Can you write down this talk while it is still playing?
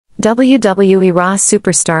WWE Raw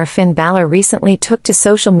superstar Finn Balor recently took to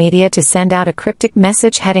social media to send out a cryptic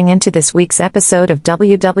message heading into this week's episode of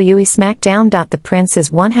WWE SmackDown. The Prince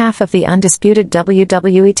is one half of the undisputed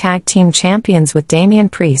WWE Tag Team Champions with Damian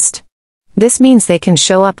Priest. This means they can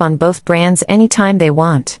show up on both brands anytime they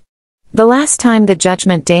want. The last time the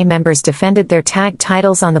Judgment Day members defended their tag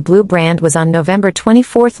titles on the Blue brand was on November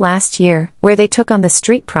 24 last year, where they took on the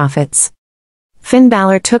Street Profits. Finn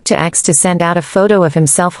Balor took to X to send out a photo of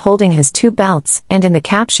himself holding his two belts, and in the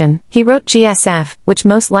caption, he wrote GSF, which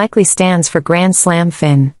most likely stands for Grand Slam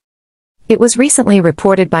Finn. It was recently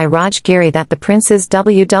reported by Raj Giri that the Prince's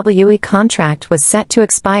WWE contract was set to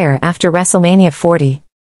expire after WrestleMania 40.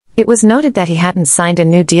 It was noted that he hadn't signed a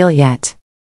new deal yet.